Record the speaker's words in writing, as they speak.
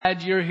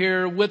Glad you're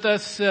here with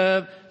us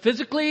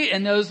physically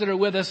and those that are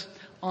with us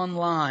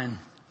online.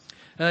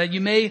 You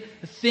may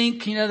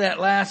think, that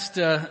last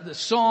the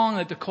song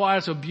that the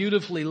choir so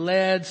beautifully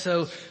led,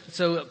 so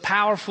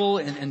powerful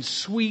and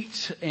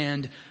sweet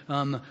and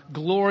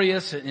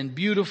glorious and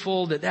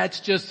beautiful,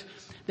 that's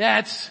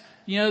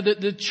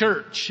the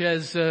church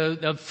as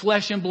the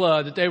flesh and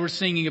blood that they were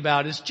singing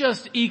about is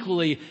just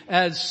equally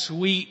as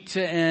sweet,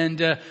 and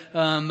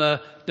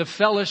the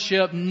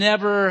fellowship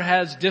never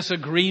has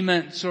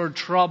disagreements or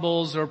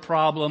troubles or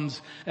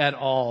problems at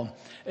all.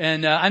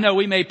 And I know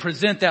we may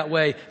present that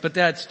way, but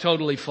that's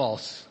totally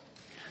false.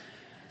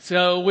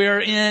 So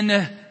we're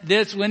in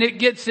this, when it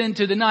gets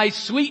into the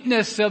nice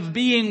sweetness of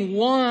being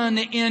one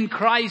in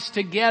Christ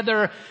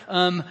together,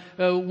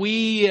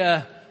 we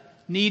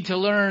need to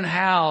learn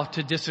how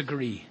to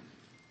disagree,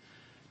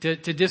 to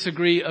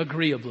disagree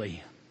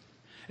agreeably,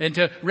 and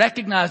to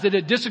recognize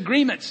that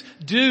disagreements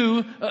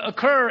do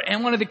occur.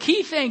 And one of the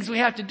key things we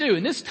have to do,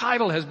 and this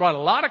title has brought a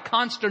lot of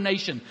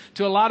consternation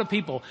to a lot of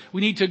people,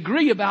 we need to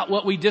agree about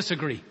what we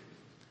disagree.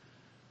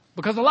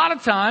 Because a lot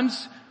of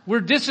times we're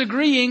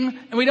disagreeing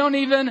and we don't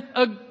even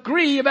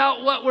agree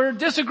about what we're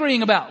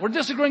disagreeing about. We're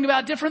disagreeing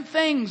about different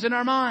things in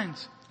our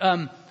minds.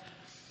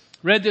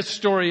 Read this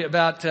story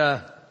about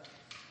a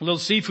little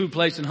seafood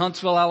place in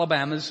Huntsville,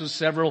 Alabama. This was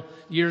several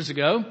years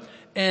ago.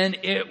 And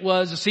it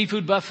was a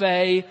seafood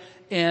buffet,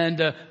 and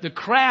the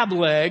crab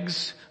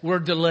legs were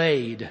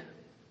delayed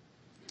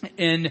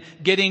in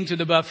getting to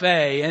the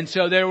buffet. And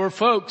so there were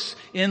folks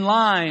in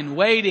line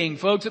waiting,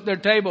 folks at their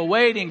table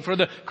waiting for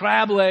the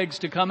crab legs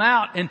to come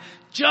out. And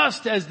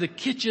just as the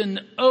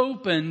kitchen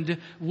opened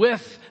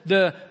with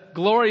the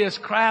glorious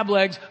crab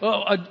legs,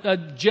 a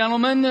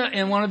gentleman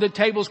in one of the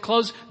tables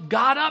close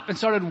got up and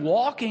started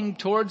walking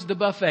towards the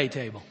buffet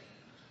table.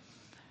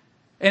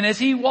 And as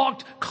he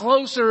walked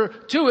closer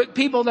to it,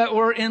 people that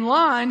were in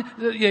line,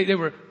 they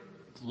were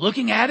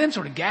looking at him,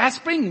 sort of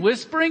gasping,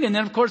 whispering, and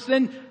then of course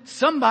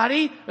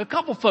a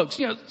couple folks,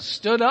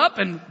 stood up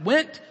and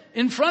went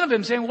in front of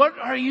him saying, "What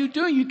are you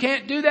doing? You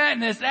can't do that."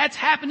 And as that's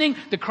happening,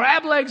 the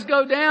crab legs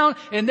go down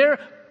and they're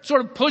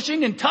sort of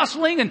pushing and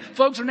tussling, and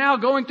folks are now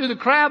going through the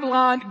crab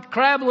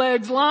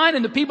legs line,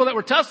 and the people that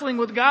were tussling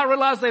with the guy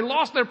realized they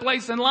lost their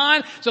place in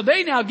line, so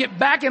they now get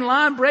back in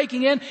line,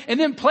 breaking in, and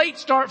then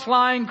plates start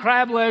flying,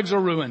 crab legs are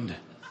ruined.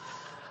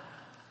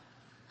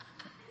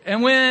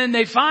 And when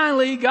they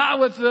finally got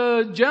with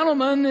the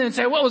gentleman and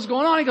said, "What was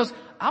going on?" He goes,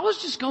 "I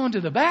was just going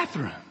to the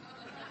bathroom."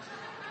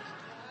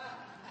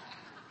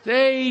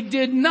 They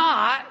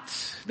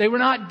were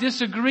not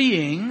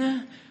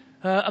disagreeing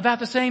about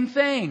the same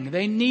thing.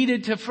 They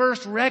needed to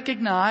first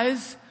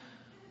recognize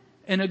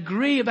and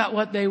agree about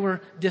what they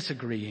were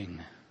disagreeing.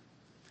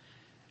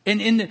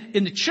 And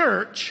in the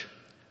church,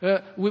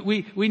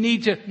 we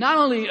need to not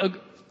only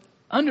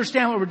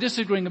understand what we're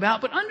disagreeing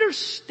about, but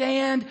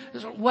understand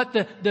what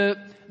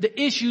the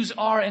issues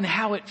are and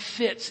how it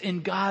fits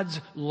in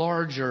God's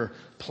larger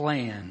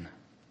plan.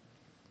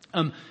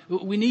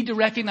 We need to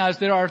recognize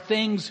there are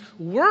things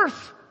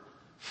worth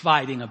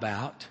fighting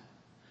about,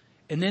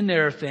 and then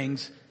there are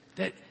things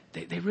that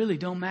they really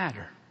don't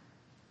matter.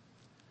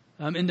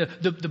 In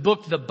the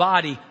book The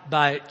Body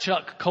by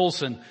Chuck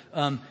Colson,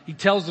 he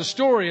tells the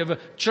story of a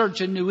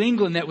church in New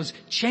England that was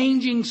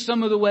changing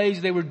some of the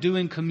ways they were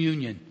doing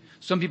communion.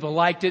 Some people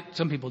liked it,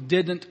 some people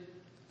didn't.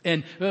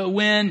 And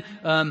when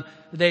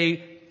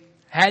they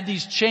had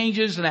these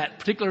changes on that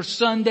particular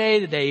Sunday,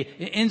 that they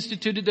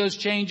instituted those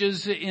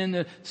changes in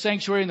the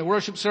sanctuary, in the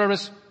worship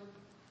service,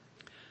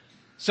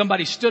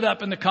 somebody stood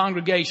up in the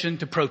congregation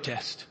to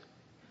protest,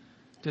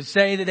 to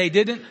say that they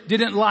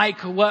didn't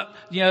like what,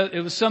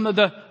 it was some of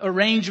the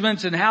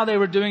arrangements and how they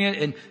were doing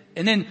it.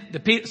 And then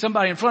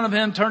somebody in front of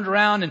him turned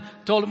around and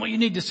told him, "Well, you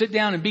need to sit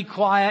down and be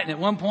quiet." And at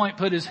one point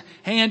put his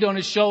hand on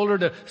his shoulder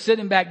to sit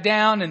him back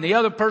down. And the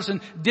other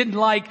person didn't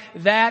like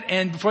that.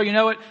 And before you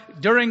know it,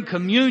 during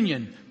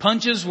communion,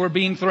 punches were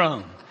being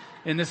thrown.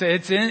 And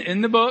it's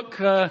in the book,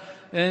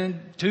 in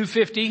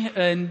 250,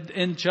 and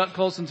in Chuck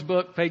Colson's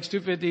book, page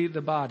 250,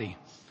 The Body.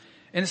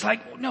 And it's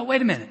like, no,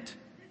 wait a minute.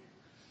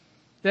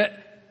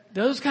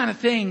 Those kind of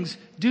things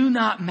do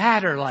not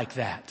matter like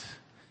that.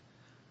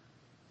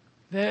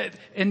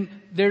 And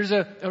there's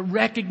a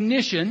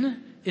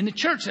recognition in the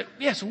church that,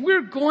 yes,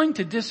 we're going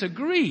to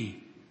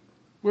disagree.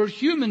 We're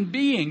human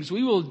beings.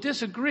 We will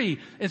disagree.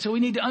 And so we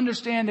need to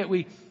understand that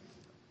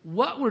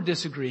what we're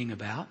disagreeing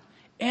about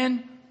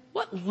and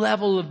what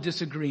level of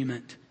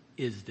disagreement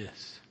is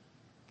this.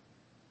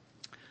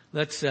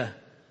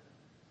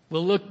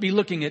 We'll be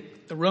looking at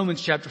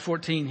Romans chapter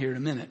 14 here in a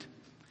minute,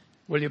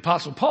 where the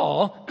Apostle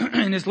Paul,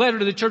 in his letter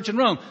to the church in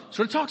Rome,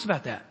 sort of talks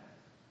about that.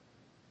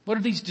 What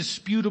are these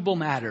disputable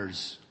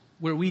matters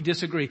where we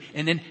disagree?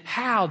 And then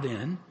how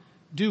then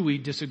do we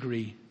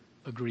disagree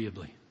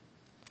agreeably?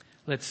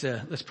 Let's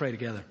pray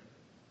together.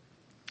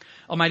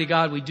 Almighty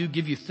God, we do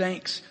give you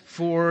thanks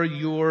for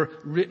your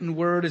written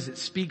word as it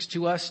speaks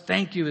to us.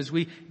 Thank you as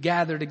we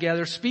gather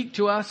together. Speak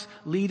to us,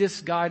 lead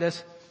us, guide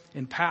us,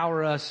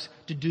 empower us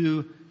to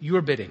do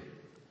your bidding,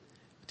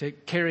 to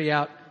carry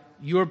out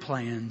your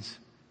plans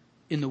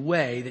in the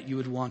way that you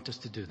would want us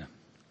to do them.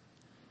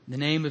 In the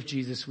name of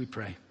Jesus we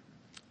pray.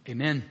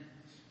 Amen.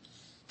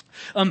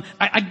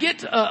 I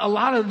get a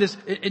lot of this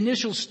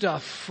initial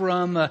stuff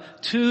from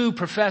two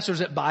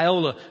professors at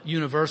Biola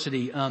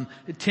University,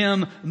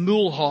 Tim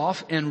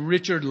Muehlhoff and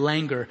Richard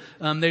Langer.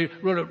 They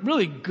wrote a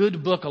really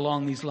good book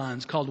along these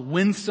lines called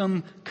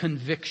Winsome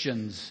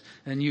Convictions,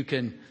 and you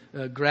can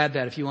grab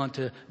that if you want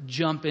to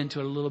jump into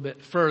it a little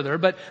bit further.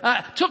 But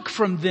I took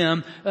from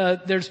them,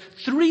 there's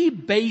three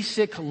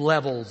basic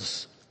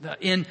levels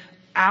in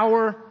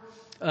our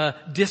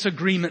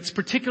disagreements,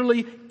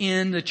 particularly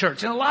in the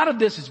church. And a lot of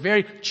this is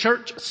very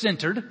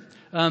church-centered.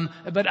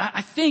 But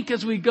I think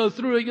as we go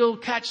through it, you'll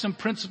catch some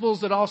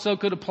principles that also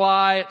could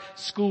apply at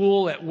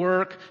school, at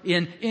work,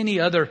 in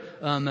any other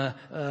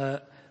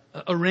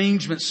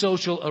arrangement,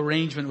 social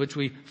arrangement, which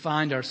we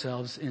find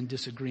ourselves in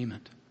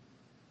disagreement.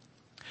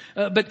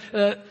 But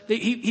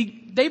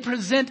they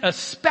present a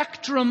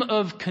spectrum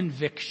of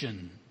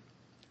conviction.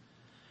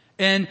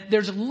 And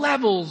there's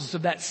levels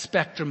of that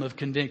spectrum of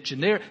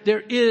conviction.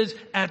 There is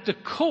at the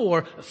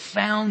core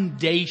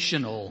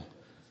foundational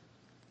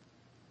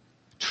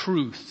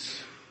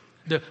truths.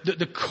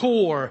 The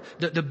core,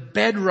 the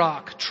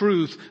bedrock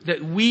truth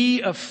that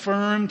we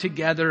affirm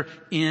together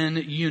in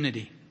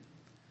unity.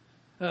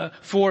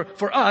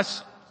 For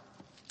us,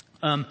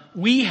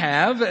 we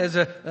have, as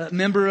a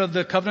member of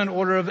the Covenant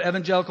Order of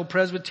Evangelical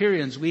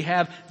Presbyterians, we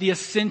have the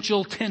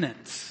essential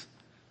tenets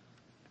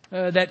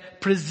that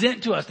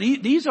present to us.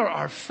 These are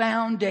our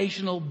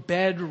foundational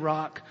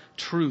bedrock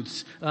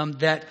truths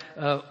that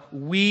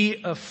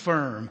we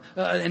affirm.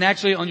 And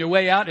actually, on your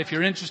way out, if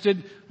you're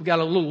interested, we've got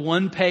a little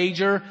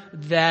one-pager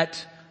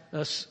that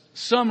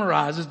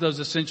summarizes those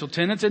essential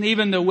tenets, and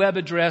even the web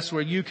address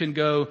where you can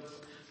go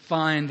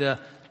find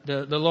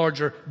the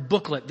larger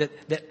booklet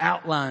that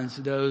outlines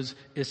those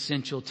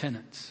essential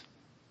tenets.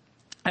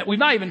 We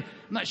might even,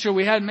 I'm not sure,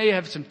 may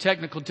have some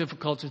technical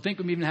difficulties. I think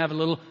we even have a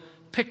little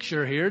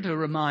picture here to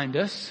remind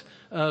us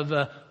of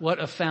what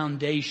a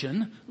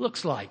foundation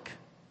looks like.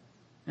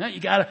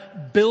 You got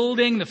a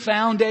building, the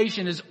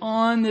foundation is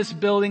on this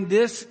building.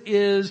 This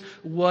is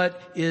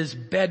what is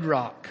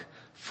bedrock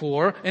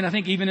for, and I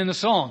think even in the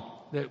song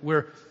that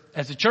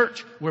as a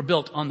church, we're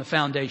built on the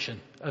foundation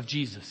of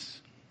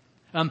Jesus.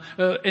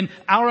 In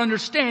our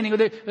understanding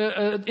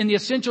in the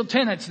essential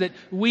tenets that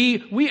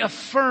we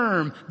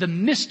affirm the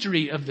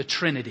mystery of the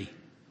Trinity,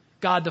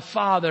 God the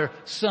Father,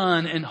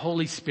 Son, and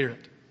Holy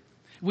Spirit.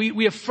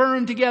 We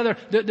affirm together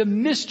the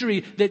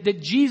mystery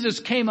that Jesus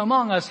came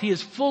among us. He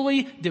is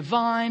fully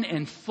divine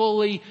and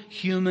fully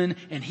human,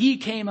 and He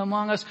came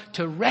among us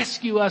to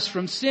rescue us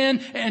from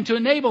sin and to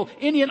enable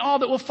any and all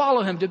that will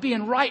follow Him to be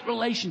in right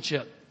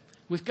relationship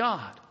with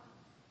God.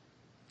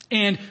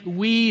 And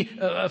we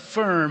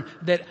affirm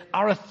that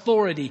our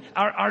authority,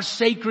 our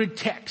sacred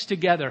text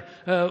together,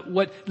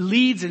 what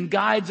leads and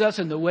guides us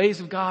in the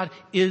ways of God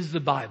is the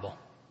Bible.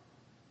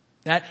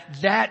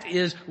 That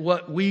is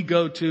what we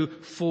go to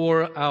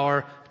for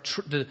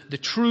the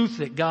truth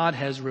that God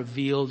has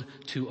revealed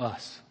to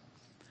us.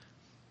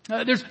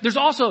 There's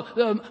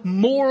also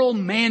moral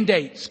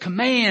mandates,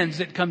 commands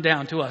that come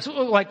down to us,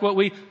 like what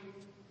we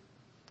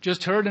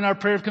just heard in our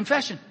prayer of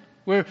confession,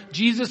 where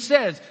Jesus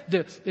says,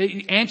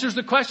 He answers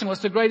the question,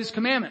 what's the greatest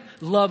commandment?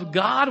 Love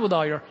God with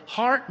all your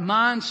heart,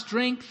 mind,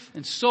 strength,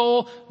 and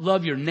soul.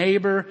 Love your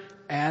neighbor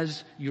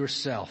as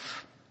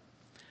yourself.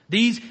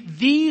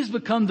 These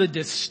become the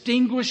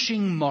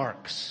distinguishing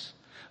marks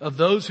of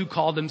those who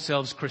call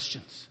themselves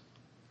Christians.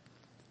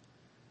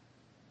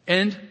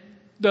 And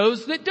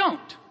those that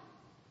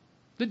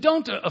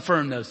don't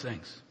affirm those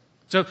things.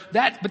 But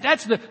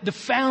that's the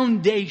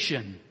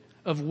foundation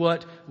of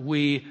what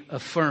we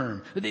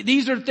affirm.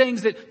 These are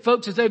things that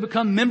folks, as they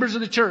become members of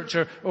the church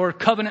or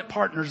covenant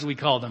partners, we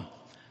call them.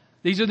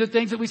 These are the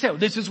things that we say. Well,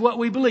 this is what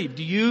we believe.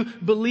 Do you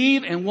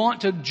believe and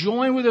want to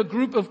join with a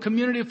group of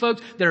community of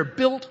folks that are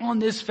built on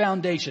this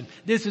foundation?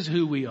 This is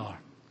who we are.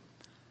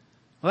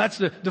 Well, that's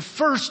the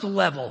first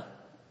level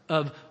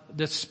of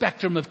the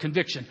spectrum of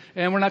conviction.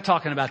 And we're not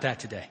talking about that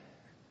today.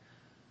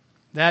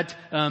 That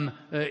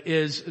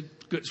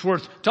it's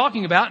worth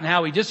talking about and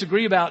how we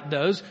disagree about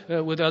those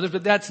with others,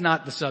 but that's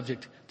not the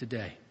subject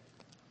today.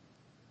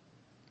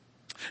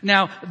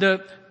 Now,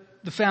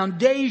 the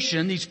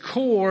foundation, these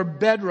core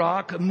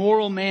bedrock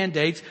moral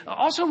mandates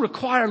also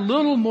require a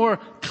little more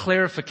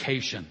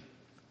clarification,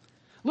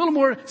 a little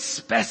more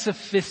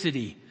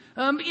specificity,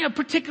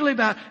 particularly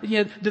about,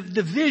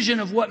 the vision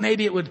of what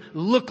maybe it would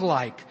look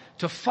like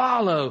to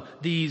follow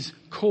these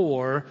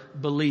core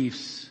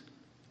beliefs.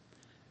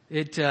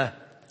 It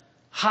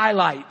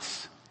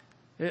highlights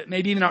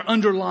maybe even our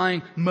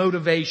underlying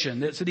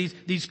motivation. So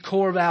these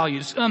core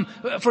values.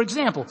 For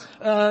example,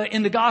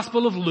 in the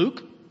Gospel of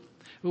Luke,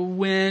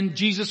 when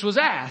Jesus was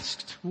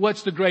asked,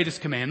 what's the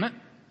greatest commandment?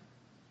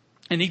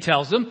 And He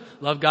tells them,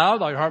 love God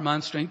with all your heart,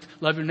 mind, strength,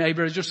 love your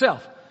neighbor as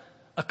yourself.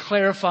 A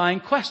clarifying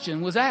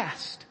question was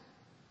asked.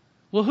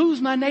 Well,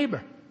 who's my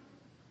neighbor?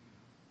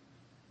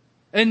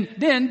 And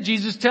then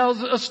Jesus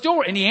tells a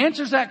story and he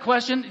answers that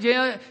question.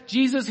 Yeah,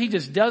 Jesus, he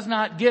just does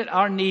not get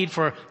our need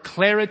for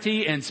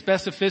clarity and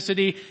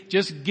specificity.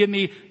 Just give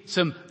me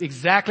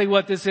exactly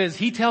what this is.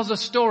 He tells a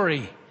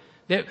story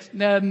that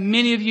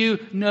many of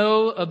you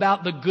know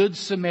about the Good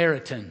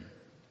Samaritan.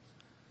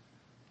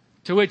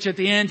 To which at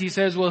the end he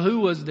says, well,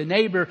 who was the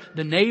neighbor?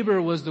 The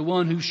neighbor was the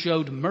one who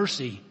showed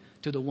mercy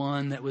to the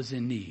one that was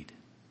in need.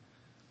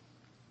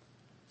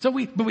 So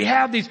we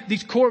have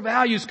these core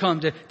values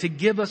come to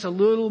give us a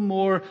little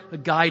more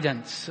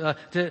guidance,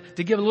 to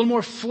give a little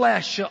more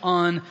flesh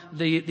on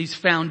these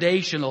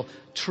foundational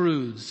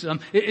truths.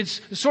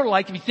 It's sort of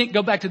like if you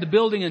go back to the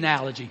building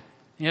analogy.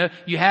 You know,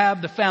 you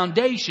have the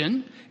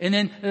foundation, and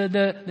then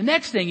the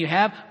next thing you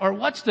have are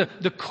what's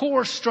the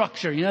core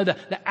structure. You know,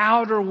 the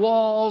outer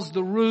walls,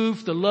 the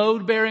roof, the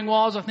load-bearing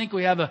walls. I think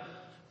we have a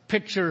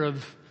picture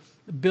of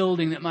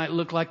building that might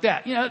look like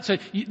that. You know, so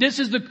this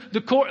is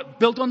the core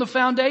built on the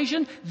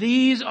foundation.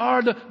 These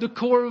are the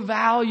core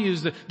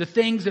values, the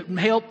things that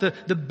help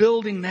the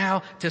building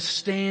now to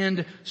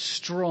stand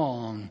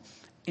strong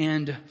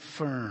and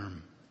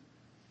firm.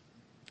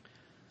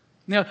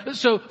 Now,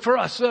 so for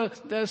us,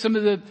 some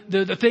of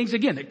the things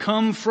again that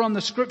come from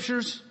the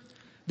scriptures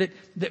that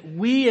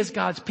we as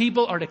God's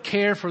people are to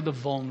care for the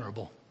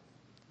vulnerable.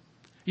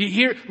 You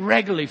hear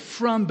regularly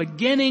from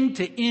beginning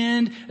to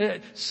end,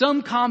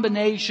 some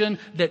combination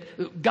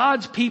that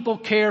God's people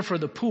care for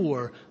the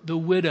poor, the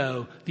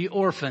widow, the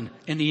orphan,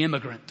 and the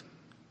immigrant.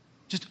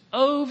 Just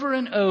over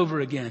and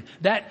over again.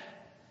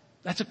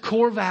 That's a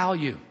core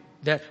value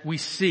that we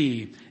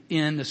see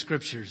in the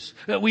scriptures.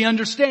 That we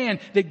understand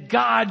that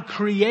God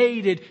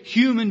created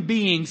human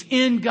beings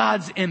in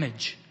God's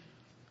image.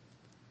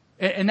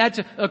 And that's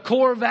a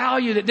core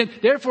value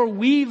that therefore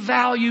we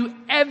value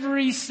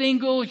every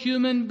single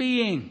human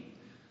being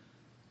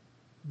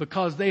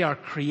because they are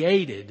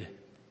created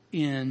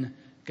in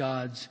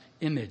God's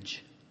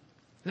image.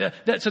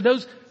 So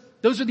those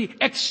are the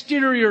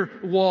exterior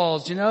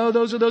walls, you know,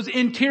 those are those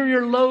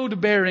interior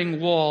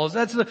load-bearing walls.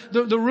 That's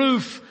the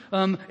roof,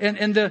 and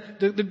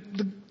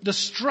the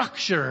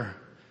structure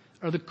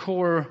are the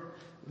core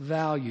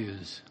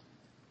values.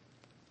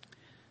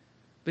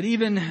 But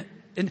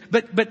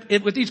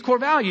with these core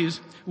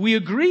values, we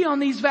agree on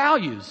these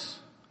values.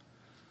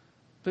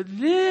 But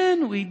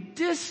then we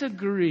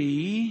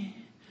disagree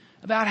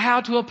about how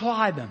to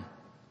apply them.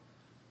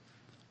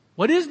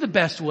 What is the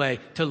best way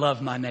to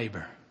love my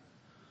neighbor?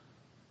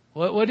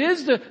 What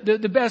is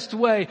the best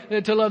way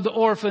to love the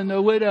orphan,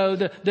 the widow,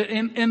 the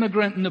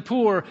immigrant, and the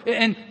poor?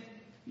 And,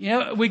 you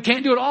know, we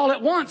can't do it all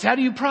at once. How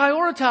do you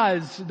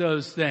prioritize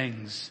those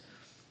things?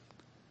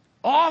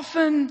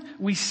 Often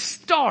we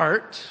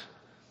start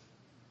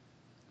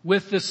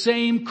with the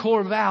same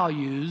core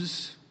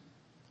values,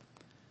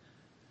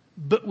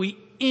 but we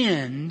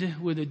end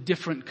with a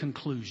different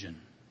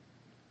conclusion.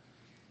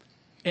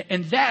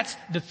 And that's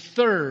the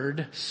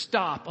third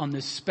stop on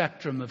this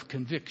spectrum of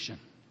conviction.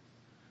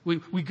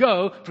 We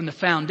go from the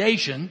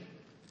foundation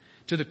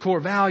to the core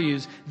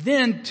values,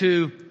 then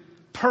to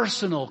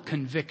personal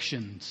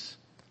convictions.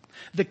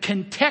 The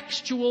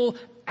contextual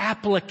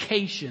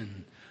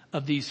application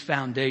of these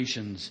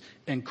foundations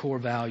and core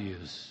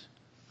values.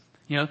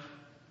 You know,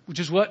 which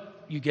is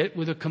what you get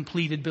with a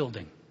completed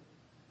building.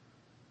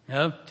 You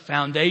know,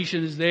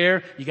 foundation is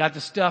there. You got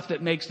the stuff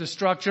that makes the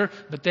structure,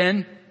 but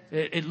then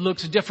it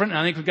looks different.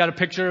 I think we've got a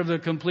picture of the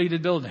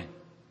completed building.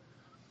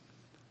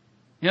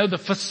 You know, the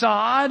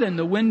facade and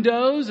the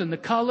windows and the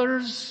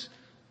colors,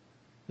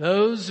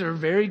 those are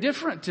very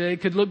different. They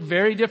could look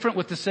very different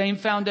with the same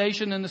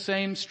foundation and the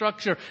same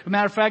structure. As a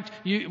matter of fact,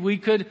 we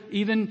could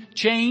even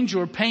change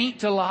or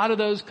paint a lot of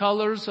those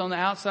colors on the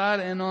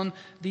outside and on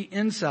the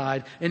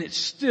inside, and it's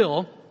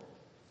still,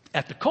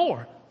 at the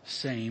core,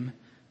 same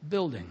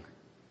building.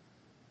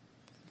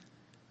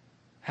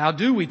 How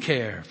do we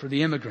care for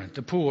the immigrant,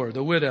 the poor,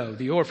 the widow,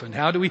 the orphan?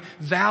 How do we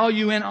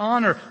value and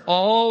honor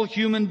all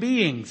human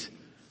beings?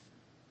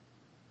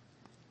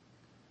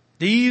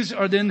 These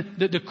are then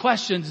the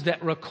questions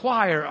that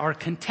require our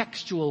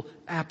contextual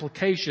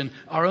application,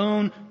 our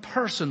own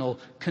personal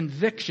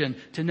conviction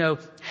to know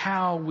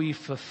how we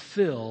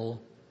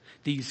fulfill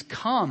these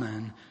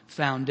common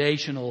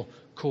foundational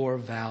core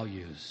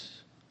values.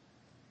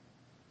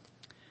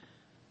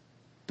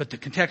 But the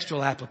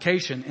contextual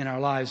application in our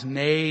lives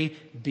may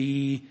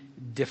be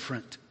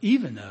different,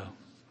 even though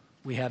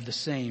we have the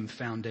same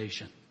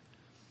foundation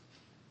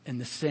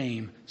and the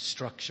same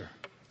structure.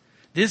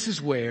 This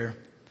is where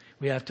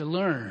we have to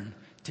learn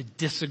to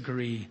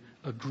disagree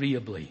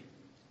agreeably.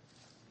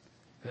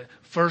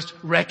 First,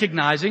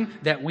 recognizing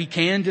that we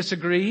can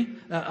disagree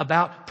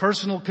about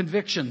personal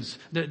convictions,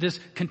 this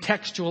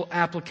contextual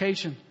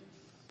application.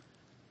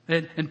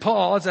 And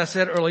Paul, as I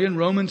said earlier in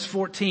Romans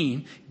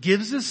 14,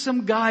 gives us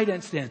some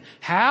guidance then.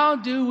 How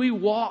do we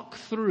walk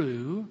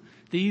through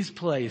these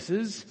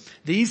places,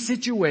 these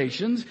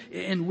situations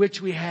in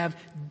which we have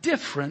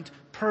different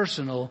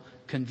personal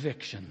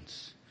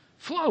convictions,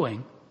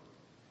 flowing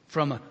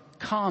from a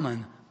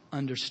common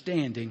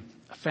understanding,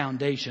 a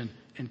foundation,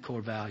 and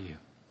core value?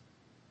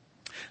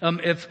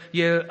 If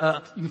you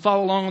can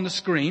follow along on the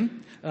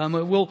screen,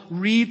 we'll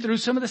read through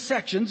some of the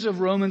sections of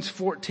Romans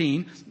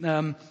 14,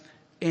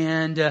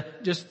 and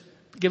just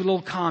give a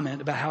little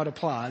comment about how it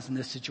applies in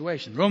this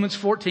situation. Romans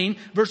 14,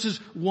 verses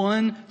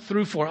 1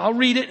 through 4. I'll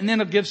read it and then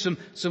I'll give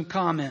some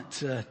comment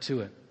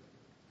to it.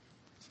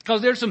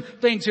 Because there's some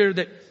things here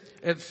that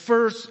at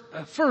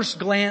first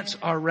glance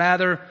are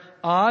rather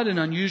odd and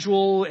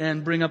unusual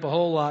and bring up a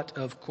whole lot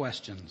of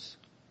questions.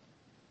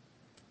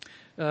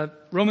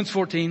 Romans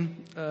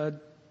 14,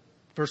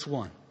 verse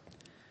 1.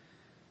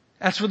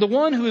 As for the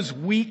one who is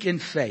weak in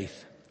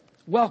faith,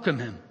 welcome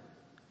him,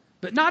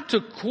 but not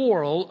to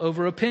quarrel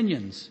over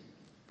opinions.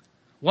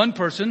 One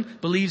person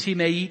believes he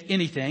may eat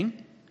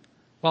anything,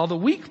 while the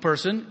weak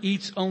person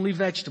eats only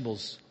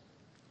vegetables.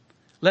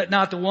 Let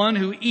not the one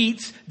who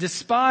eats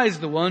despise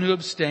the one who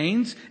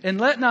abstains, and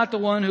let not the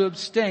one who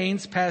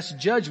abstains pass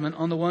judgment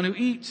on the one who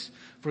eats,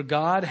 for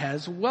God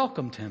has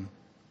welcomed him.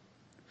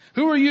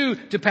 Who are you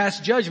to pass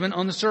judgment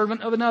on the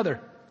servant of another?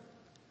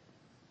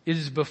 It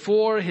is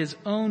before his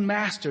own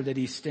master that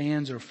he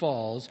stands or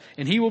falls,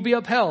 and he will be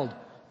upheld,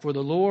 for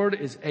the Lord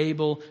is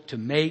able to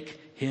make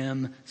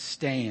him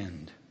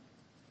stand.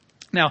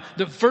 Now,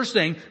 the first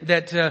thing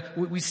that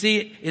we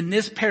see in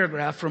this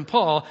paragraph from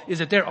Paul is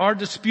that there are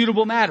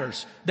disputable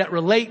matters that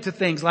relate to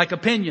things like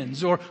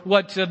opinions or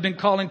what have been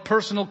calling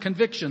personal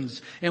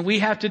convictions. And we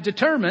have to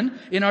determine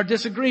in our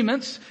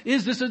disagreements,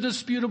 is this a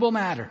disputable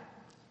matter?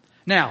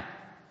 Now,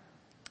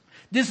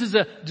 this is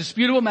a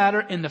disputable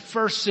matter in the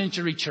first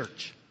century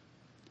church.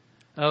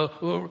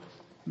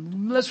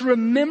 Let's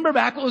remember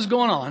back what was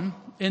going on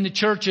in the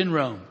church in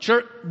Rome.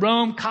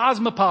 Rome,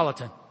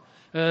 cosmopolitan.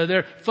 There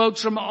are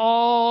folks from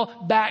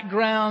all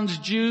backgrounds,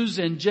 Jews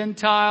and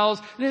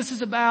Gentiles. This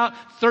is about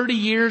 30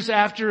 years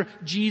after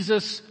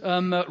Jesus'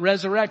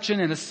 resurrection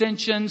and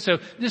ascension. So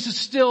this is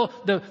still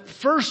the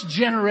first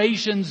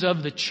generations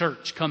of the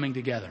church coming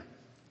together.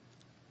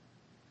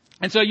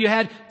 And so you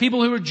had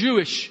people who were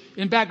Jewish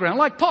in background,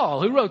 like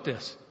Paul, who wrote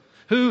this,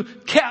 who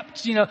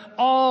kept,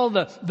 all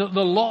the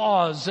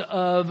laws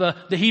of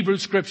the Hebrew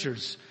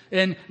scriptures,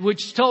 and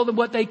which told them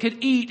what they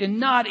could eat and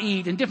not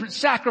eat, and different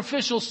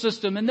sacrificial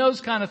system and those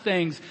kind of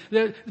things.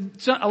 There's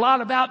a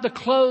lot about the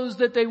clothes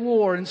that they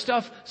wore and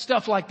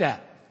stuff like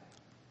that.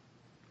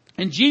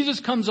 And Jesus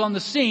comes on the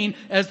scene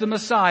as the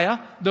Messiah,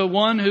 the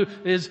one who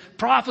is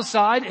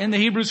prophesied in the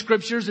Hebrew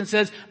scriptures, and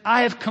says,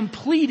 I have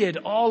completed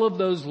all of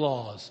those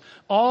laws,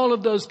 all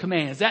of those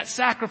commands. That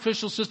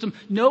sacrificial system,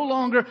 no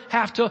longer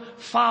have to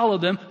follow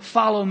them,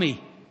 follow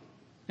me.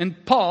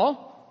 And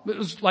Paul, it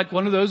was like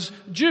one of those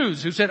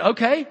Jews who said,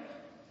 okay,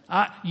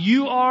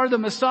 you are the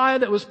Messiah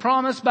that was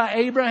promised by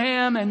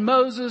Abraham and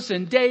Moses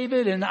and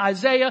David and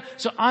Isaiah,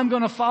 so I'm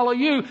going to follow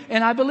you,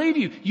 and I believe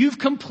you. You've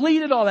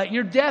completed all that.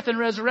 Your death and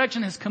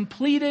resurrection has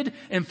completed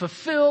and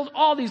fulfilled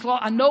all these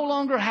laws. I no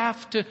longer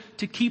have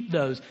to keep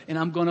those, and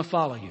I'm going to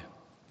follow you.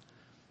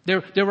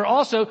 There were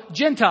also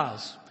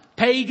Gentiles,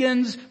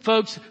 pagans,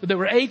 folks that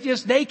were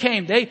atheists. They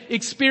came, they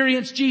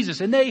experienced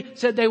Jesus, and they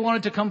said they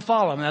wanted to come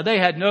follow him. Now, they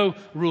had no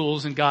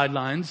rules and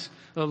guidelines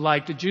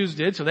like the Jews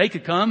did, so they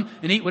could come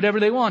and eat whatever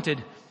they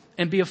wanted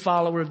and be a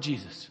follower of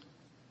Jesus.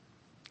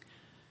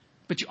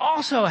 But you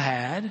also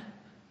had a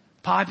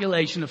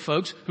population of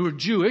folks who were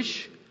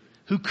Jewish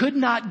who could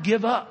not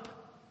give up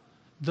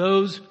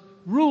those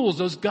rules,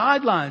 those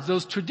guidelines,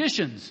 those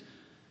traditions.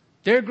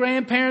 Their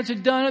grandparents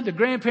had done it, the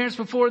grandparents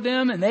before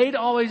them, and they'd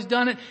always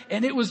done it,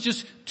 and it was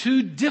just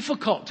too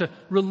difficult to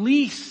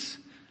release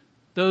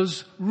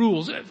those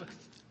rules.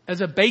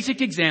 As a basic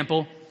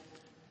example,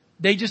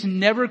 they just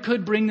never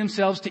could bring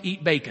themselves to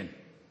eat bacon.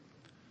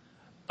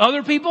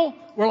 Other people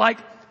were like,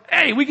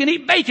 hey, we can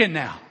eat bacon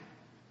now.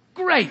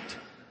 Great.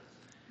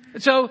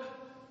 So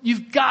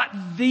you've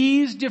got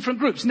these different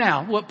groups.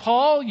 Now, what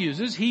Paul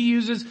uses,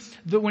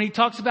 when he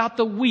talks about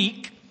the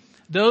weak,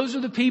 those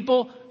are the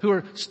people who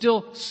are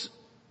still,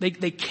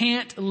 they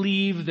can't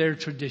leave their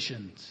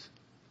traditions.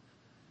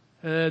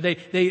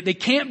 They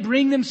can't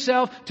bring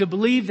themselves to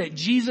believe that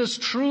Jesus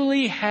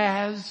truly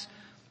has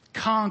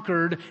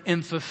conquered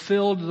and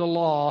fulfilled the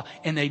law,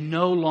 and they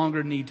no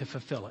longer need to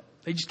fulfill it.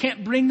 They just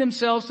can't bring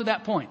themselves to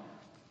that point.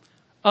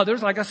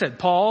 Others, like I said,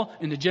 Paul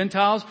and the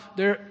Gentiles,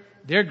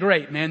 they're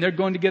great, man. They're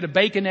going to get a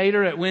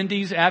Baconator at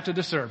Wendy's after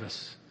the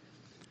service.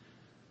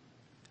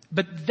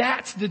 But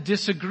that's the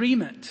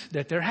disagreement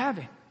that they're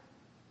having.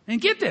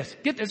 And get this,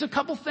 there's a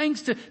couple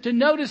things to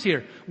notice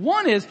here.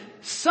 One is,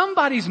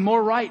 somebody's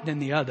more right than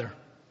the other.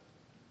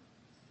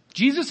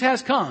 Jesus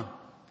has come.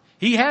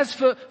 He has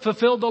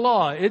fulfilled the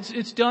law.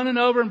 It's done and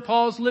over, and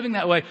Paul's living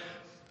that way.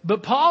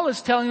 But Paul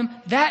is telling them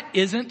that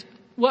isn't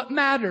what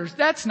matters.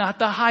 That's not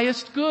the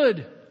highest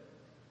good.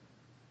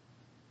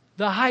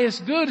 The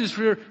highest good is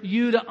for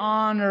you to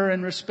honor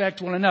and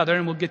respect one another,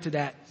 and we'll get to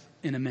that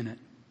in a minute.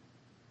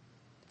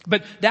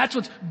 But that's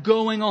what's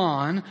going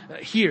on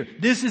here.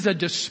 This is a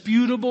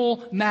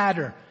disputable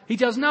matter. He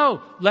tells,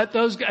 no, if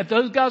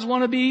those guys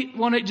want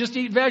to just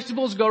eat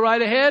vegetables, go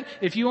right ahead.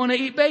 If you want to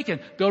eat bacon,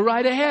 go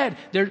right ahead.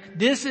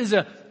 This is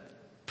a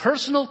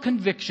personal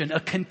conviction, a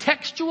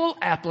contextual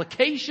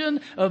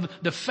application of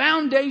the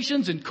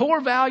foundations and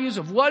core values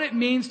of what it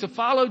means to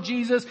follow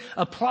Jesus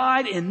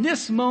applied in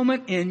this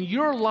moment in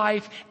your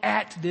life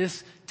at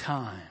this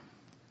time.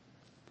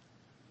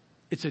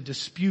 It's a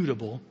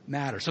disputable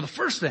matter. So the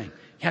first thing you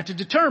have to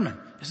determine,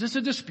 is this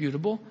a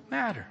disputable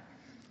matter?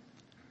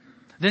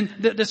 Then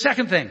the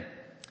second thing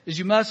is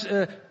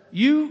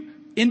you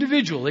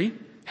individually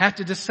have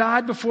to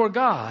decide before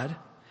God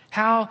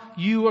how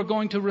you are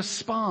going to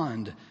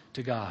respond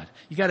to God.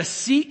 You got to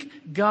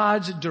seek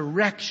God's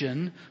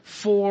direction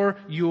for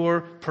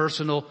your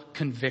personal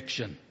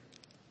conviction.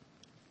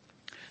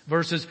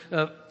 Verses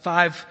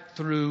 5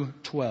 through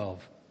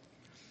 12.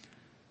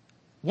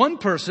 One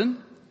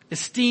person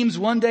esteems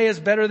one day as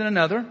better than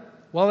another,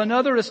 while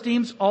another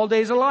esteems all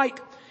days alike.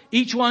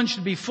 Each one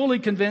should be fully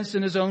convinced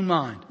in his own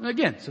mind. And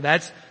again, so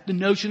that's the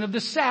notion of the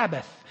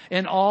Sabbath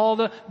and all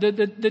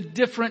the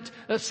different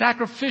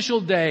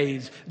sacrificial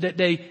days that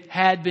they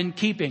had been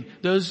keeping.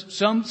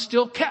 Some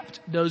still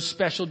kept those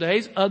special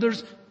days.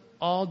 Others,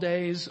 all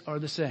days are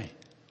the same.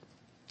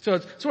 So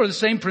it's sort of the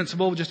same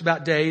principle, just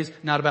about days,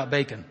 not about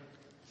bacon.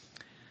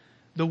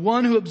 The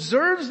one who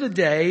observes the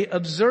day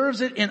observes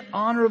it in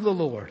honor of the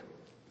Lord.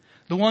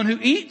 The one who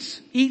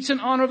eats in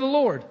honor of the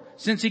Lord,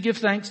 since he gives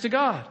thanks to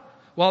God.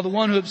 While the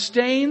one who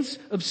abstains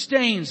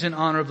in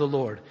honor of the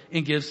Lord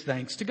and gives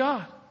thanks to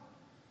God.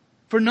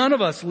 For none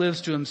of us lives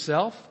to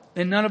himself,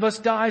 and none of us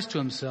dies to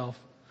himself.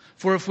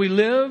 For if we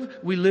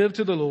live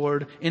to the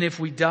Lord, and if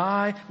we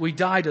die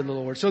to the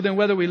Lord. So then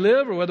whether we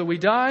live or whether we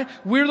die,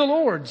 we're the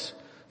Lord's.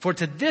 For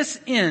to this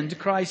end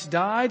Christ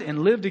died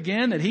and lived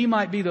again, that he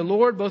might be the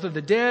Lord both of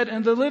the dead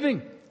and the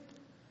living.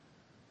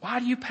 Why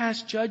do you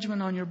pass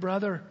judgment on your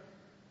brother?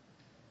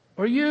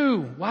 Or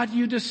you, why do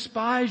you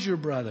despise your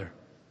brother?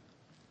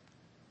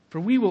 For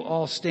we will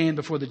all stand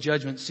before the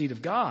judgment seat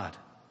of God.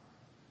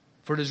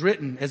 For it is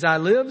written, as I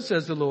live,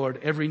 says the Lord,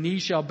 every knee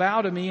shall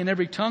bow to me and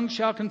every tongue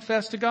shall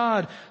confess to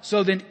God.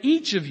 So then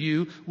each of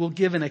you will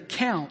give an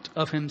account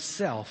of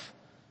himself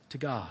to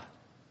God.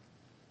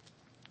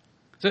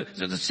 So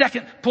the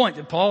second point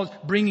that Paul is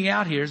bringing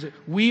out here is that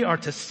we are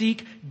to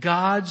seek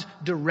God's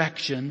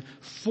direction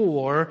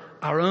for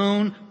our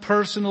own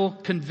personal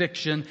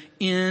conviction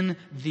in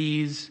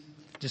these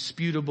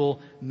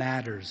disputable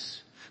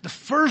matters. The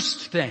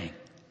first thing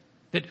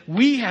that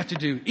we have to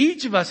do,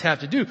 each of us have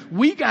to do,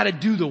 we got to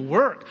do the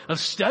work of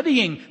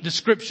studying the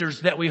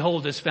scriptures that we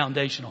hold as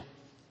foundational.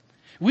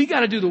 We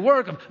got to do the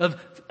work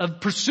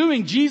of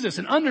pursuing Jesus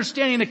and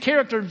understanding the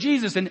character of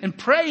Jesus and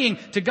praying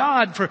to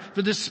God for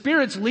the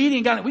Spirit's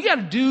leading God. We got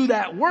to do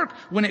that work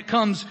when it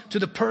comes to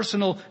the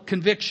personal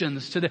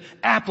convictions, to the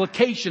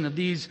application of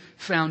these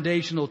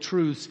foundational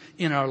truths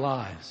in our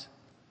lives.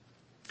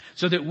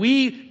 So that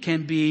we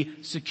can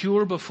be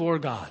secure before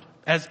God.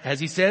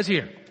 As he says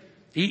here,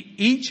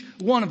 each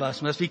one of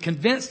us must be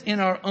convinced in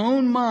our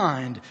own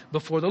mind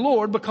before the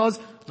Lord, because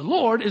the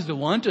Lord is the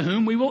one to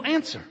whom we will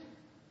answer.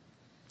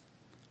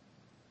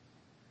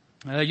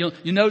 You'll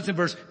notice in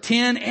verse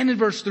 10 and in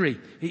verse 3,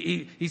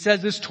 he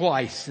says this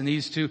twice in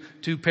these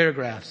two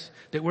paragraphs,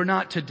 that we're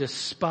not to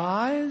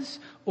despise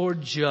or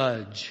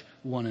judge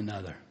one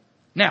another.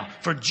 Now,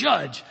 for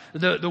judge,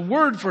 the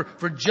word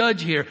for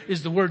judge here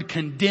is the word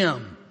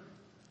condemn.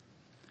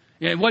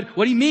 Yeah,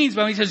 what he means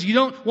by when he says you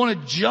don't want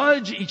to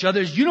judge each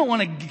other is you don't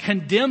want to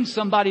condemn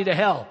somebody to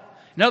hell.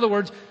 In other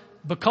words,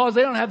 because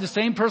they don't have the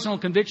same personal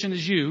conviction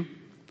as you,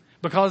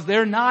 because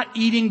they're not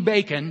eating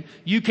bacon,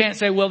 you can't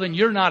say, well, then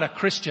you're not a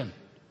Christian.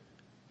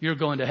 You're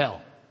going to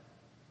hell.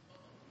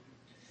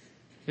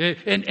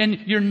 And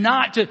you're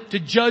not to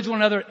judge one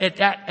another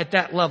at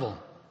that level.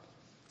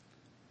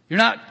 You're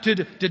not to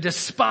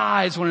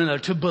despise one another,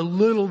 to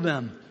belittle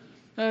them.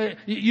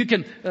 You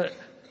can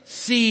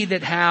see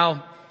that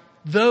how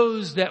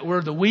those that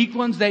were the weak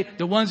ones, the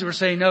ones that were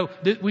saying, no,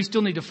 we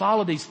still need to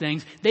follow these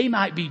things, they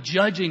might be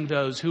judging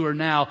those who are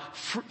now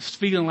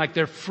feeling like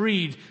they're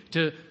freed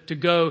to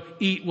go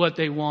eat what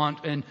they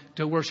want and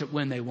to worship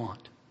when they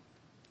want.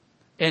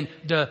 And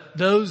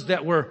those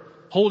that were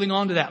holding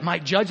on to that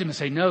might judge them and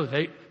say, no,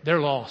 they're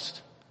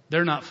lost.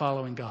 They're not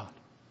following God.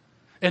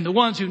 And the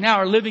ones who now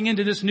are living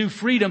into this new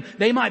freedom,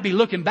 they might be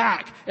looking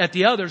back at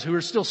the others who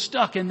are still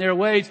stuck in their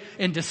ways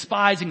and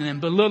despising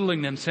them,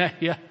 belittling them, saying,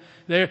 yeah,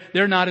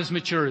 they're not as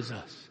mature as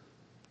us.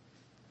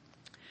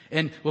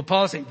 And what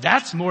Paul is saying,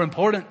 that's more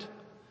important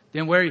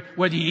than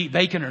whether you eat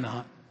bacon or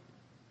not.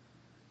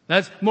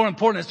 That's more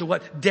important as to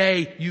what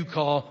day you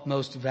call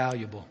most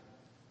valuable.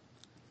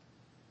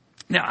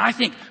 Now, I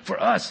think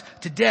for us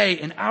today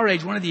in our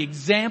age, one of the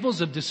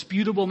examples of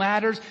disputable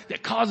matters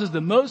that causes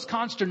the most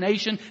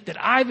consternation that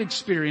I've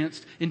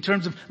experienced in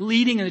terms of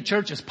leading in the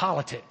church is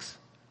politics.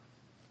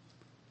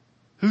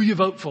 Who you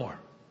vote for.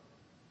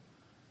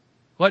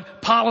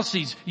 What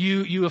policies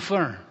you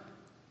affirm.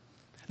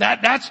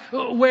 That's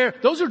where,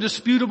 those are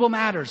disputable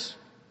matters.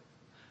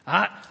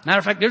 Matter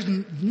of fact, there's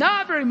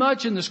not very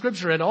much in the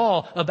scripture at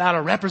all about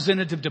a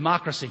representative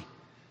democracy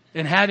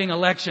and having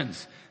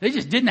elections. They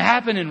just didn't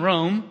happen in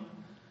Rome.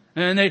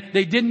 And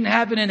they didn't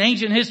happen in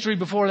ancient history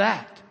before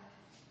that.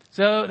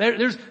 So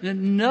there's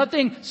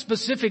nothing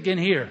specific in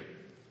here.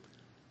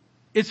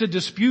 It's a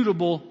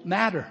disputable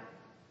matter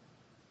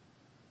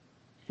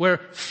where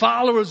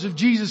followers of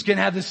Jesus can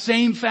have the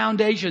same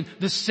foundation,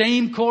 the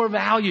same core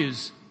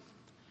values.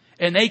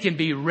 And they can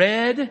be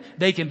red,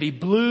 they can be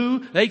blue,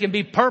 they can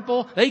be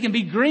purple, they can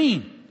be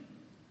green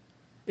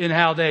in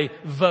how they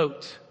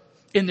vote,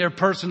 in their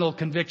personal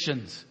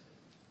convictions.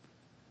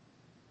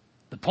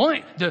 The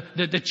point,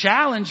 the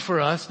challenge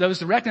for us, though, is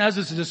to recognize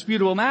this is a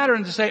disputable matter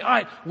and to say, all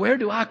right, where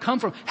do I come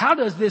from? How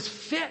does this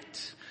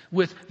fit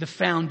with the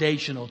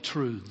foundational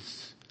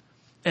truths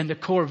and the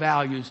core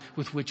values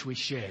with which we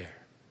share?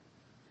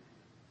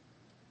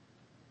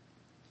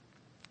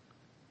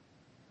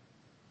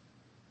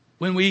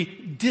 When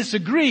we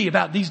disagree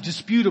about these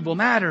disputable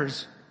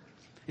matters,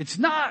 it's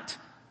not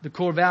the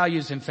core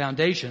values and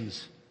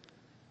foundations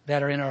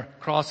that are in our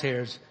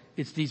crosshairs.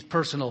 It's these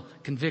personal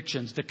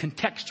convictions, the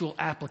contextual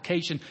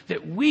application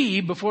that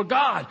we, before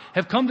God,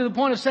 have come to the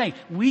point of saying,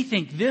 we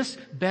think this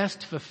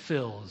best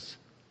fulfills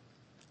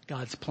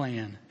God's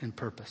plan and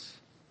purpose.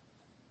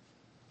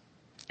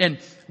 And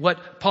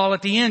what Paul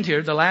at the end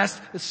here, the last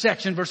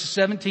section, verses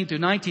 17 through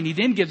 19, he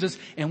then gives us,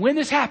 and when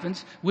this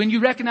happens, when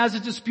you recognize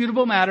a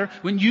disputable matter,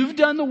 when you've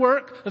done the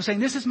work of saying,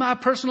 this is my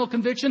personal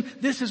conviction,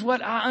 this is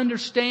what I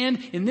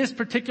understand in this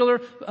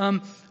particular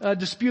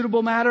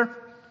disputable matter,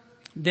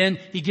 then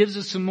he gives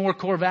us some more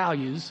core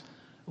values.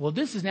 Well,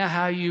 this is now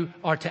how you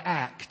are to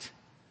act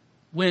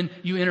when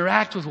you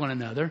interact with one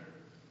another,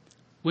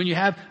 when you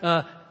have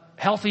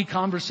healthy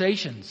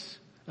conversations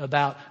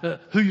about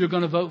who you're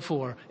going to vote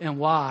for and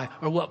why,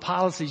 or what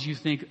policies you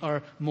think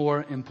are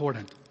more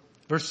important.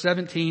 Verse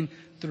 17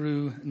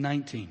 through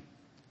 19.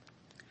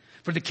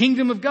 For the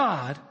kingdom of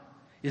God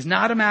is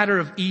not a matter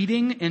of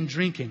eating and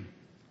drinking,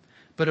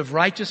 but of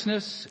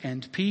righteousness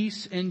and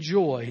peace and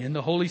joy in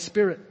the Holy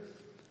Spirit.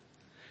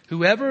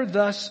 Whoever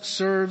thus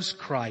serves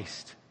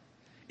Christ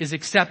is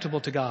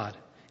acceptable to God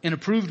and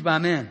approved by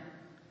men.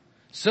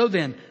 So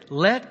then,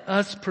 let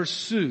us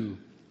pursue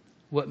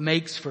what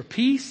makes for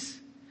peace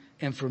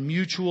and for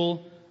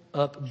mutual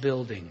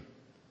upbuilding.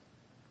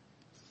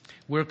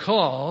 We're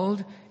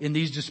called in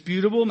these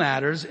disputable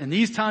matters, in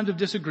these times of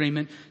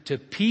disagreement, to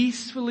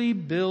peacefully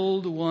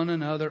build one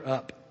another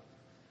up,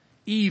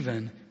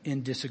 even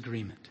in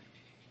disagreement.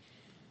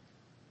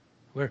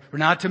 We're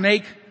not to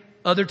make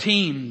other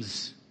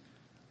teams.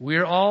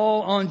 We're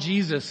all on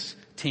Jesus'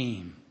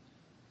 team.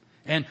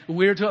 And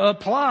we're to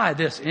apply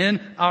this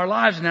in our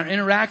lives and our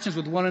interactions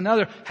with one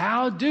another.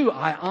 How do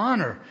I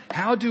honor?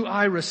 How do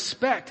I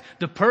respect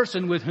the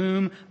person with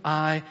whom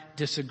I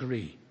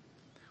disagree?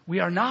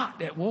 We are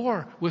not at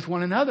war with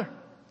one another.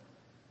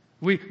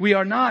 We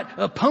are not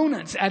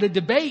opponents at a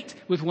debate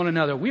with one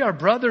another. We are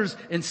brothers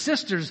and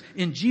sisters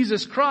in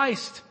Jesus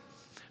Christ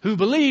who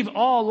believe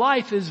all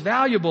life is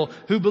valuable,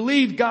 who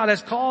believe God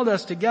has called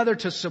us together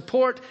to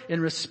support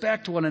and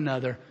respect one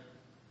another,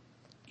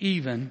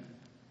 even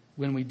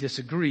when we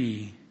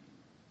disagree.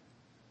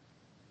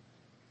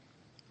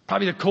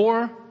 Probably the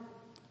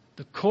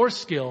core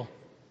skill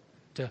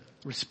to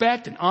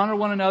respect and honor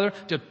one another,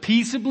 to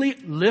peaceably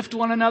lift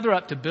one another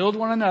up, to build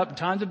one another up in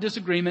times of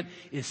disagreement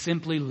is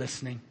simply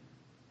listening.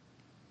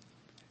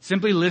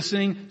 Simply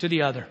listening to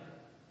the other.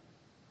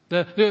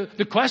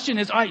 The question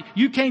is, all right,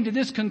 you came to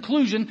this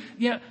conclusion.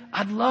 Yeah,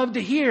 I'd love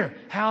to hear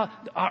how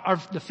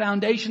the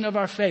foundation of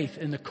our faith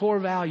and the core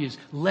values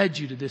led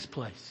you to this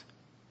place.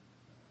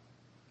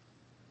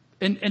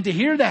 And to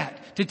hear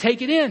that, to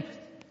take it in,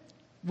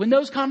 when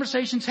those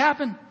conversations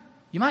happen,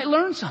 you might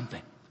learn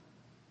something.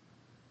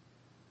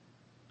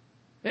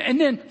 And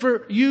then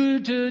for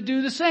you to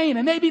do the same,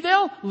 and maybe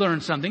they'll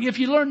learn something. If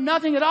you learn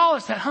nothing at all,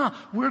 it's that,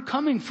 we're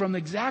coming from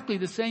exactly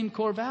the same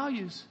core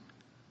values.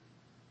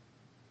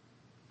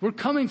 We're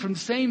coming from the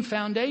same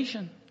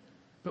foundation,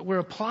 but we're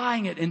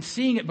applying it and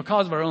seeing it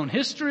because of our own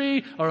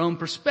history, our own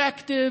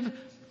perspective.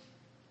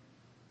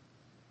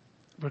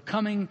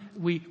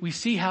 We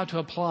see how to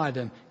apply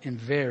them in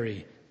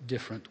very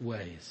different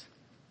ways.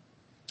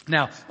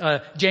 Now,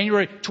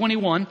 January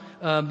 21,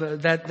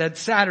 that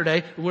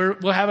Saturday,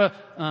 we'll have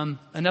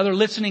another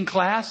listening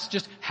class,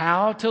 just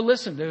how to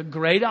listen. A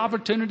great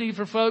opportunity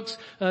for folks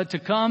to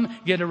come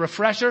get a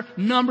refresher. A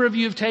number of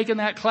you have taken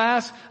that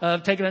class.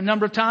 I've taken it a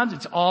number of times.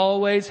 It's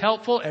always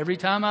helpful. Every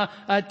time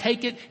I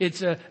take it,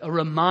 it's a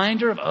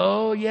reminder of,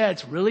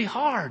 it's really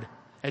hard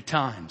at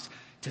times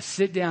to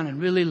sit down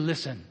and really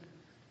listen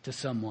to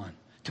someone,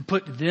 to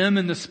put them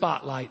in the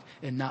spotlight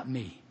and not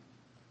me.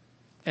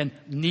 And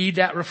need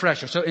that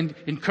refresher. So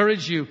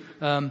encourage you.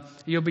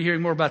 You'll be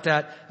hearing more about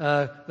that.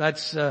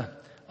 That's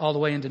all the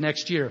way into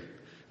next year.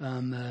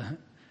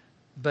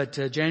 But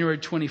January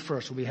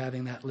 21st, we'll be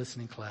having that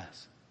listening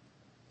class.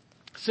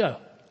 So,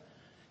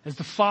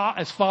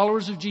 as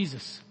followers of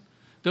Jesus,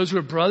 those who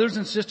are brothers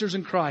and sisters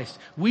in Christ,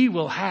 we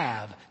will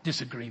have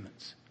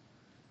disagreements.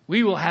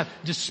 We will have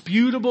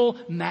disputable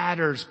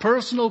matters,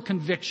 personal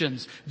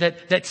convictions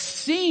that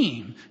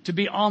seem to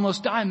be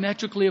almost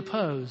diametrically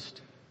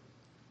opposed.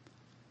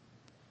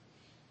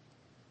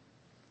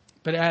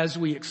 But as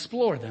we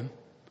explore them,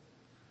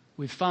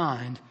 we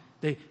find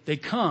They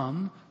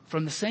come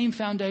from the same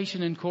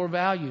foundation and core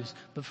values,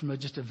 but from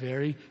just a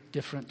very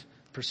different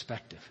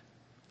perspective.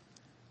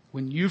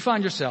 When you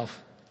find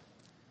yourself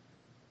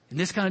in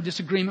this kind of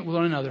disagreement with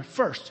one another,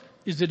 first,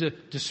 is it a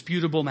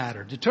disputable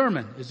matter?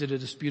 Determine, is it a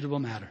disputable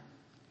matter?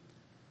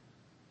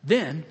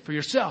 Then, for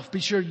yourself, be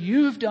sure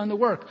you've done the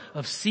work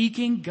of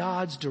seeking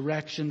God's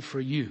direction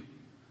for you,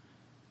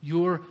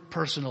 your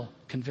personal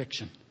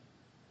conviction.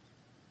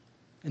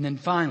 And then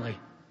finally,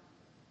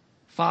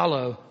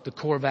 follow the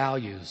core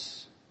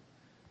values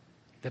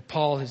that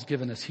Paul has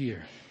given us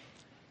here.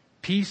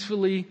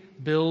 Peacefully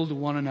build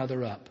one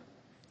another up,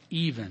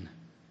 even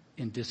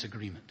in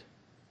disagreement.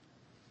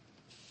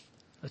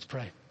 Let's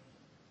pray.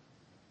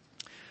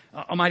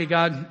 Almighty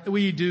God,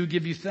 we do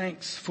give you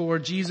thanks for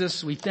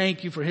Jesus. We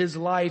thank you for his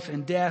life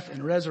and death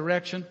and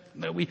resurrection.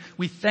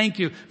 We thank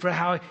you for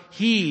how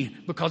he,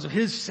 because of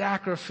his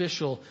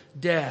sacrificial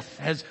death,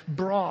 has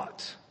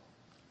brought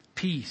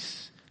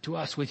peace to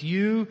us with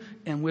you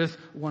and with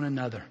one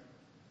another.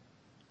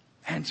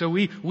 And so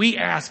we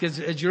ask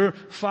as your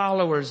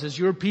followers, as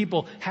your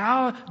people,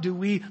 how do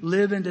we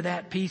live into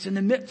that peace in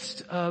the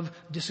midst of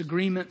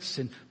disagreements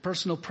and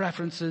personal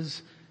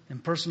preferences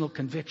and personal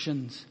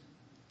convictions?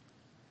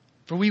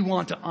 For we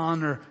want to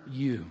honor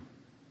you.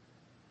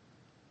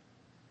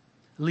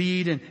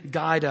 Lead and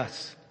guide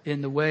us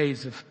in the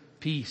ways of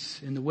peace,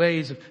 in the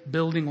ways of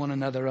building one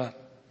another up.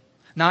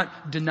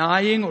 Not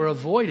denying or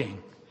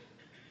avoiding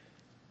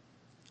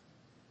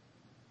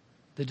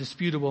the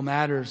disputable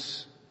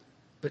matters,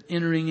 but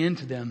entering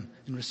into them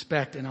in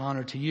respect and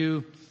honor to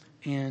you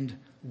and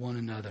one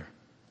another.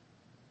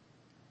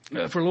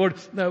 For Lord,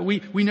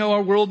 we know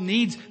our world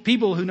needs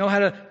people who know how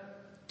to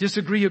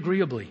disagree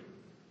agreeably.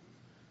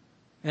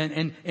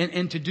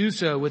 And to do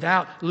so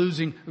without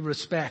losing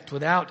respect,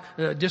 without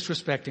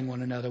disrespecting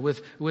one another,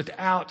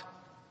 without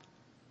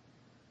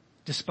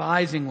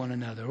despising one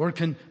another or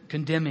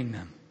condemning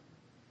them.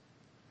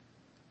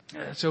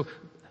 So,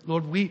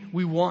 Lord,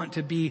 we want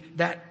to be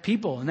that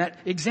people and that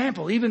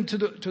example, even to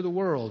the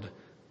world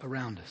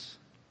around us.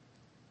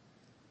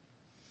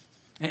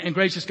 And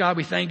gracious God,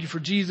 we thank you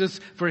for Jesus,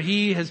 for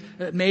he has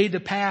made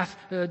the path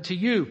to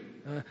you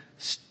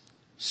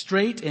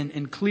straight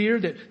and clear,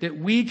 that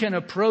we can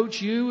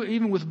approach you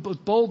even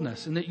with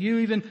boldness, and that you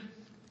even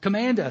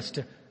command us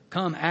to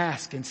come,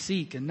 ask, and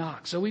seek, and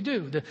knock. So we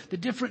do. The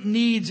different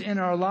needs in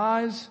our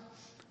lives,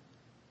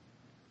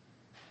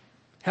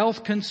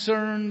 health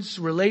concerns,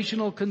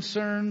 relational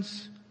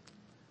concerns,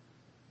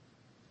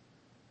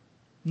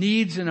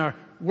 needs in our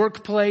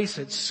workplace,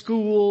 at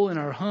school, in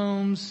our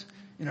homes,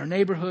 in our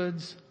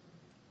neighborhoods.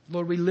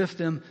 Lord, we lift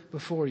them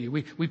before you.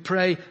 We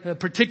pray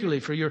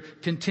particularly for your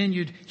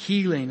continued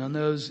healing on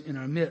those in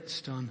our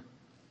midst.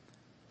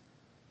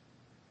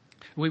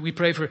 We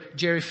pray for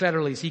Jerry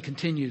Federle as he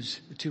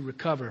continues to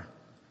recover.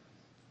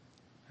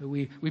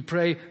 We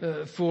pray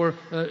for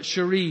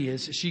Cherie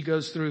as she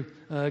goes through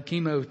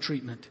chemo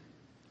treatment.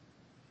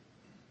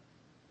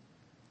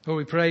 Or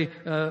we pray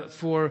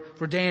for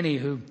Danny,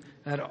 who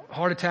had a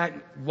heart attack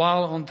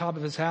while on top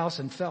of his house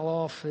and fell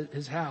off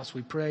his house.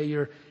 We pray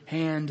your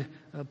hand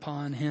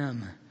upon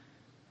him.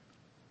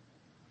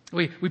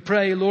 We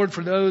pray, Lord,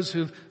 for those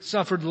who've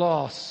suffered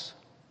loss.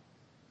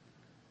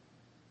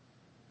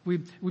 We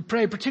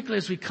pray particularly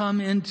as we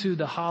come into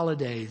the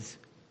holidays,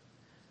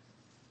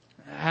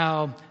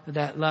 how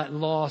that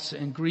loss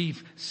and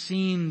grief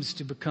seems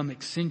to become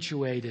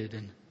accentuated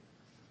and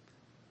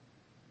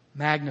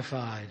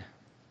magnified.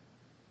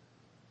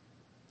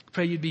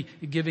 Pray you'd be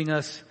giving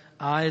us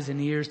eyes and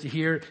ears to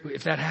hear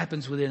if that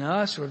happens within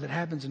us or if it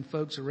happens in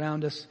folks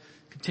around us.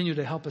 Continue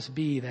to help us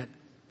be that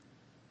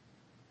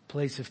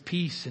place of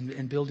peace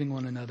and building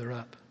one another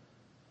up.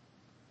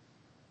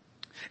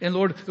 And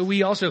Lord,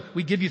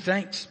 we give you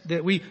thanks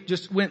that we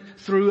just went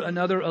through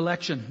another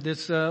election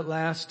this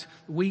last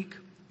week.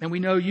 And we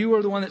know you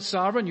are the one that's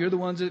sovereign. You're the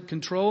ones that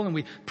control. And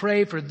we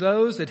pray for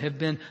those that have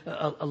been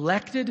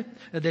elected,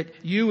 that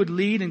you would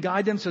lead and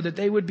guide them so that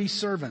they would be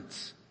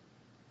servants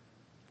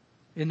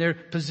in their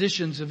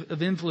positions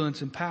of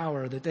influence and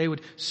power, that they would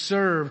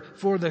serve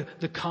for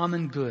the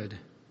common good.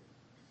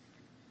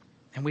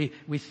 And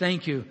we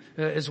thank you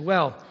as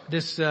well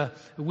this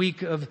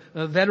week of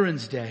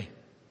Veterans Day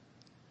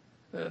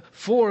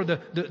for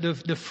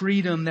the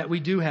freedom that we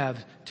do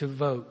have to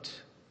vote,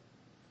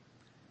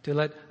 to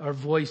let our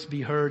voice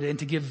be heard, and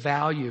to give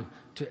value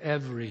to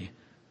every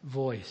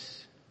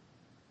voice.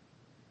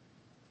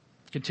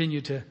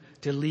 Continue to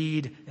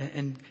lead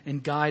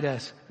and guide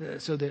us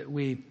so that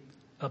we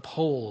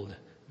uphold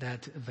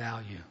that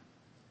value.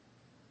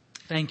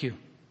 Thank you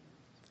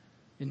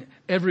in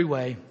every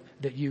way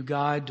that you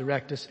guide,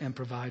 direct us, and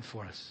provide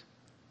for us.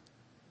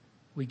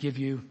 We give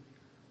you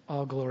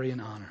all glory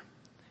and honor.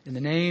 In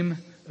the name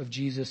of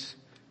Jesus,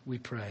 we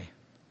pray.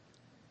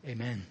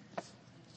 Amen.